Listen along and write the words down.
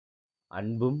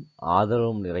அன்பும்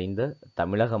ஆதரவும் நிறைந்த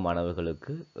தமிழக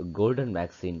மாணவர்களுக்கு கோல்டன்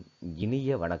மேக்ஸின்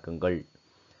இனிய வணக்கங்கள்.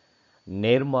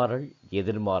 நேர்மாறல்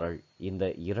எதிர்மாறல் இந்த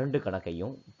இரண்டு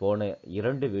கணக்கையும் போன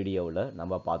இரண்டு வீடியோவில்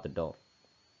நம்ம பார்த்துட்டோம்.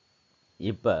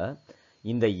 இப்போ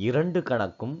இந்த இரண்டு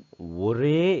கணக்கும்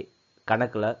ஒரே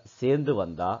கணக்கில் சேர்ந்து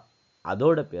வந்தால்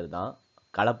அதோட பேர் தான்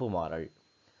கலப்பு மாறல்.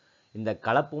 இந்த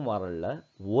கலப்பு மாறலில்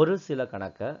ஒரு சில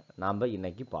கணக்கை நாம்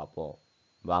இன்னைக்கு பார்ப்போம்.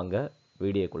 வாங்க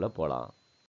வீடியோக்குள்ளே போகலாம்.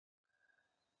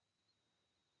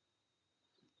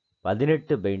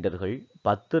 18 பைண்டர்கள்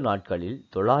 10 நாட்களில்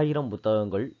 900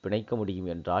 புத்தகங்கள் பிணைக்க முடியும்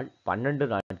என்றால் 12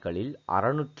 நாட்களில்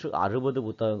 660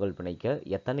 புத்தகங்கள் பிணைக்க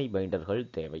எத்தனை பைண்டர்கள்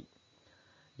தேவை?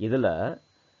 இதில்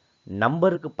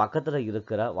நம்பருக்கு பக்கத்தில்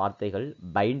இருக்கிற வார்த்தைகள்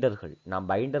பைண்டர்கள். நான்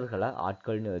பைண்டர்களை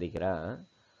ஆட்கள்னு எழுதிக்கிறேன்.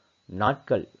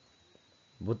 நாட்கள்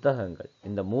புத்தகங்கள்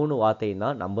இந்த 3 வார்த்தையும்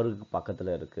தான் நம்பருக்கு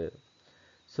பக்கத்தில் இருக்குது.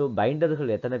 ஸோ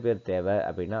பைண்டர்கள் எத்தனை பேர் தேவை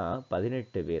அப்படின்னா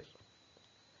 18 பேர்.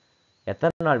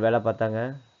 எத்தனை நாள் வேலை பார்த்தாங்க?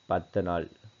 10 நாள்.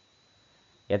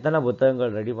 எத்தனை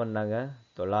புத்தகங்கள் ரெடி பண்ணாங்க?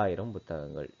 900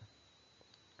 புத்தகங்கள்.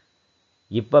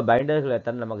 இப்போ பைண்டர்கள்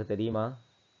எத்தனை நமக்கு தெரியுமா?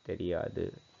 தெரியாது.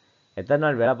 எத்தனை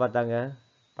நாள் வேலை பார்த்தாங்க?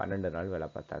 12 நாள் வேலை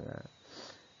பார்த்தாங்க.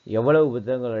 எவ்வளவு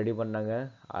புத்தகங்கள் ரெடி பண்ணாங்க?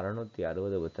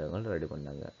 660 புத்தகங்கள் ரெடி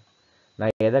பண்ணாங்க.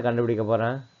 நான் எதை கண்டுபிடிக்க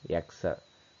போகிறேன்? எக்ஸை.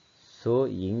 ஸோ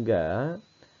இங்கே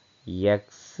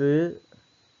எக்ஸு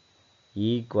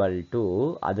ஈக்குவல் டு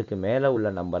அதுக்கு மேலே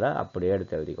உள்ள நம்பரை அப்படியே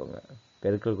எடுத்து எழுதிக்கோங்க.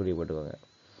 பெருக்கல் குறி போட்டுக்கோங்க.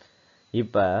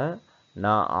 இப்போ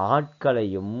நான்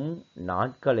ஆட்களையும்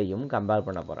நாட்களையும் கம்பேர்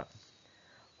பண்ண போகிறேன்.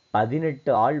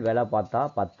 18 ஆள் வேலை பார்த்தா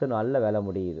 10 நாளில் வேலை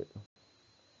முடியுது.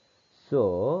 ஸோ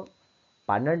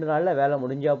 12 நாளில் வேலை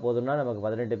முடிஞ்சால் போதும்னா நமக்கு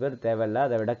 18 பேர் தேவையில்லை.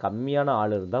 அதை விட கம்மியான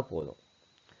ஆள் இருந்தால் போதும்.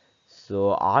 ஸோ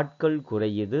ஆட்கள்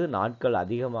குறையுது, நாட்கள்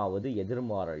அதிகமாவது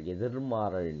எதிர்மாறல்.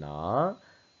 எதிர்மாறல்னா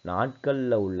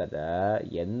நாட்களில் உள்ளதை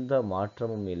எந்த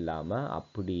மாற்றமும் இல்லாமல்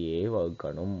அப்படியே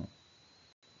வகுக்கணும்.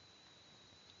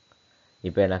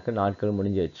 இப்போ எனக்கு நாட்கள்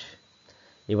முடிஞ்சிச்சு.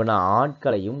 இப்போ நான்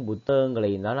ஆட்களையும்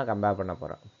புத்தகங்களையும் தான் நான் கம்பேர் பண்ண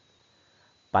போகிறேன்.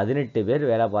 18 பேர்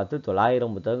வேலை பார்த்து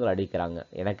 900 புத்தகங்கள் அடிக்கிறாங்க.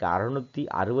 எனக்கு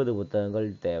 660 புத்தகங்கள்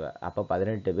தேவை. அப்போ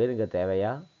 18 பேர் இங்கே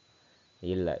தேவையா?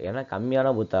 இல்லை. ஏன்னா கம்மியான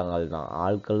புத்தகங்கள் தான்.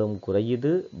 ஆட்களும்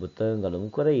குறையுது, புத்தகங்களும்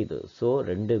குறையுது. ஸோ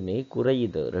ரெண்டுமே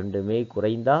குறையுது. ரெண்டுமே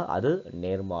குறைந்தால் அது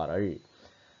நேர்மாறல்.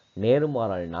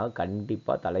 நேர்மாறல்னா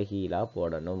கண்டிப்பாக தலைகீழாக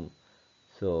போடணும்.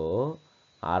 ஸோ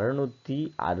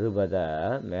 660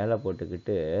 மேலே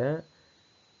போட்டுக்கிட்டு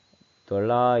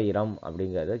 900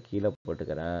 அப்படிங்கிறத கீழே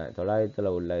போட்டுக்கிறேன்.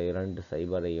 900 உள்ள 2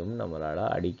 சைபரையும் நம்மளால்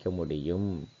அடிக்க முடியும்.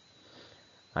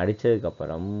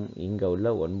 அடித்ததுக்கப்புறம் இங்கே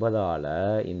உள்ள 9ஆல்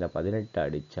இந்த 18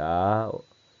 அடித்தா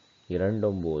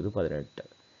 2 9 18.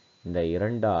 இந்த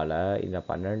 2ஆல் இந்த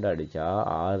 12 அடித்தா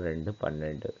 6 2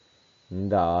 12.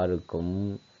 இந்த 6க்கும்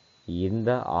இந்த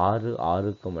 6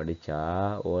 6க்கும் அடித்தா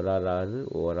 1 6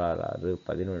 1 6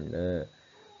 11.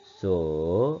 So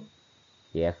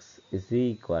X is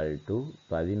equal to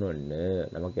 11.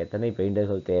 நமக்கு எத்தனை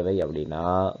பெயிண்டர்கள் தேவை அப்படின்னா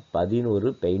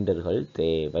 11 பெயிண்டர்கள்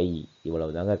தேவை.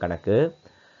 இவ்வளவு தாங்க கணக்கு.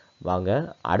 வாங்க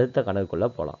அடுத்த கணக்குள்ளே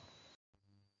போகலாம்.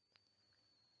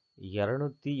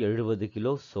 270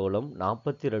 கிலோ சோளம்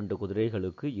 42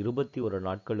 குதிரைகளுக்கு 21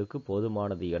 நாட்களுக்கு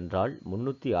போதுமானது என்றால்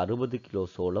 360 கிலோ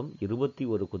சோளம்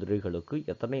 21 குதிரைகளுக்கு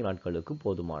எத்தனை நாட்களுக்கு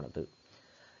போதுமானது?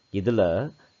 இதில்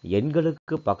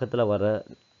எண்களுக்கு பக்கத்தில் வர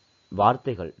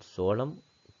வார்த்தைகள் சோளம்,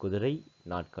 குதிரை,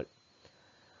 நாட்கள்.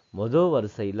 முதல்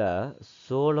வரிசையில்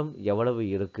சோளம் எவ்வளவு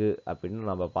இருக்குது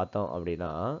அப்படின்னு நம்ம பார்த்தோம்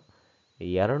அப்படின்னா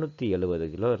 270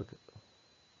 கிலோ இருக்குது.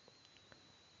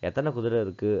 எத்தனை குதிரை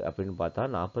இருக்குது அப்படின்னு பார்த்தா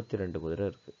 42 குதிரை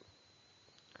இருக்குது.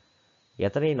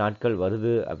 எத்தனை நாட்கள்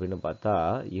வருது அப்படின்னு பார்த்தா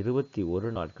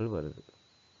 21 நாட்கள் வருது.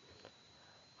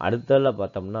 அடுத்ததில்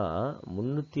பார்த்தோம்னா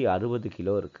 360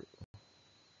 கிலோ இருக்குது.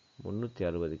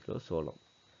 360 கிலோ சோளம்.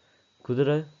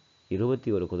 குதிரை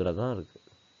 21 குதிரை தான் இருக்குது.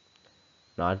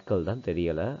 நாட்கள் தான்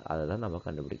தெரியலை. அதை தான் நம்ம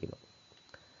கண்டுபிடிக்கணும்.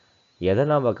 எதை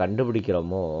நாம்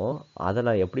கண்டுபிடிக்கிறோமோ அதை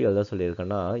நான் எப்படி எழுத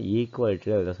சொல்லியிருக்கேன்னா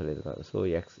ஈக்குவல்ட்டில் எழுத சொல்லியிருக்கேன். So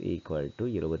X equal to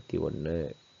 21.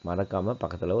 மறக்காமல்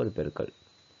பக்கத்தில் ஒரு பெருக்கல்.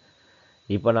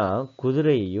 இப்போ நான்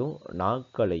குதிரையையும்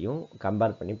நாட்களையும்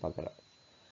கம்பேர் பண்ணி பார்க்குறேன்.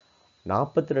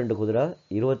 42 குதிரை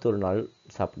 21 நாள்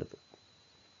சாப்பிடுது.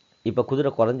 இப்போ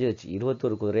குதிரை குறைஞ்சிருச்சு,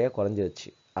 21 குதிரையாக குறைஞ்சிருச்சு.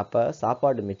 அப்போ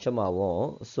சாப்பாடு மிச்சமாகும்.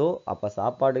 ஸோ அப்போ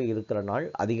சாப்பாடு இருக்கிற நாள்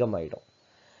அதிகமாகிடும்.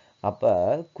 அப்போ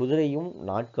குதிரையும்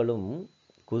நாட்களும்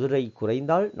குதிரை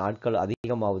குறைந்தால் நாட்கள்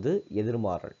அதிகமாவது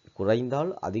எதிர்மாறல்.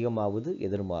 குறைந்தால் அதிகமாவது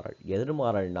எதிர்மாறல்.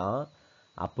 எதிர்மாறல்னா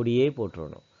அப்படியே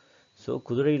போட்டுருணும். ஸோ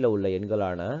குதிரையில் உள்ள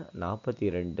எண்களான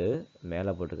 42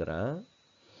 மேலே போட்டுக்கிறேன்,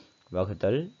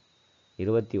 வகுத்தல்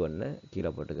 21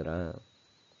 கீழே போட்டுக்கிறேன்,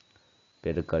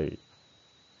 பெருக்கல்.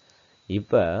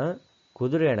 இப்போ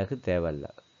குதிரை எனக்கு தேவையில்ல.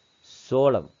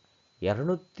 சோளம்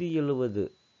 270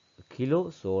 கிலோ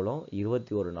சோளம்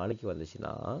 21 நாளைக்கு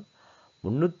வந்துச்சுன்னா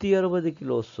 360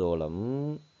 கிலோ சோளம்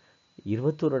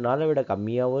 21 நாளை விட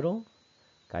கம்மியாக வரும்,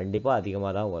 கண்டிப்பாக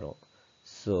அதிகமாக தான் வரும்.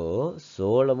 ஸோ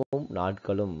சோளமும்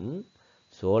நாட்களும்,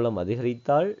 சோளம்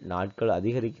அதிகரித்தால் நாட்கள்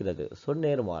அதிகரிக்கிறது. ஸோ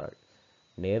நேர்மாறல்.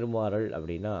 நேர்மாறல்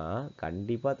அப்படின்னா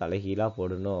கண்டிப்பாக தலைகீழாக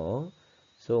போடணும்.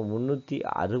 ஸோ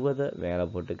 360 மேலே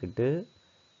போட்டுக்கிட்டு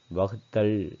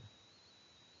வகுத்தல்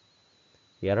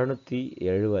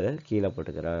 270 கீழே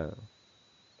போட்டுக்கிறேன்.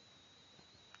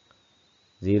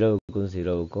 0க்கும்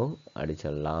 0க்கும்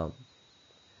அடிச்சிடலாம்,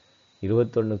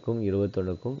 21க்கும்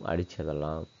 21க்கும்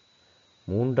அடிச்சிடலாம்.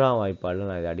 மூன்றாம் வாய்ப்பாடில்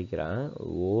நான் இதை அடிக்கிறேன்.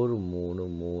 1 3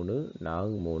 3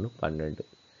 4 3 12.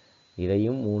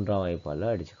 இதையும் மூன்றாம்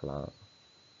வாய்ப்பாடில் அடிச்சுக்கலாம்.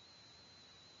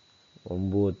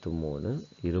 9 3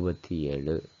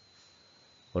 27.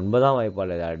 ஒன்பதாம்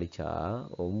வாய்ப்பாடில் இதை அடித்தா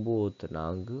 9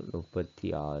 4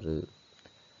 36.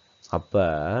 அப்போ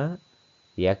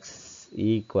எக்ஸ்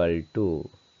ஈக்குவல் டு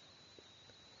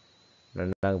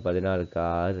 14க்கு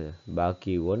 6,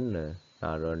 பாக்கி 1,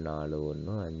 4 4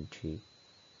 1 5,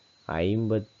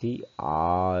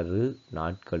 56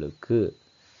 நாட்களுக்கு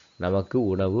நமக்கு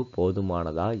உணவு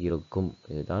போதுமானதாக இருக்கும்.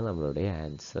 இதுதான் நம்மளுடைய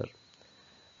ஆன்சர்.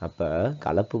 அப்போ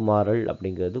கலப்பு மாறல்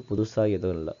அப்படிங்கிறது புதுசாக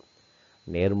எதுவும் இல்லை.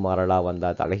 நேர்மாறலாக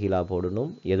வந்தால் தலைகீழாக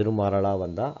போடணும், எதிர்மாறலாக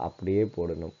வந்தால் அப்படியே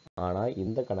போடணும். ஆனால்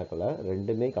இந்த கணக்கில்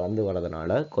ரெண்டுமே கலந்து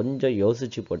வரதுனால கொஞ்சம்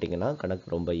யோசித்து போட்டிங்கன்னா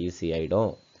கணக்கு ரொம்ப ஈஸி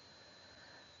ஆகிடும்.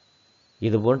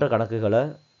 இது போன்ற கணக்குகளை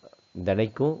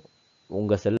தினைக்கும்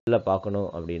உங்கள் செல்லில் பார்க்கணும்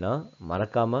அப்படின்னா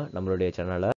மறக்காமல் நம்மளுடைய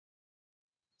சேனலை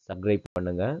சப்ஸ்கிரைப்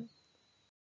பண்ணுங்கள்.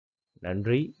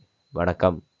 நன்றி,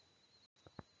 வணக்கம்.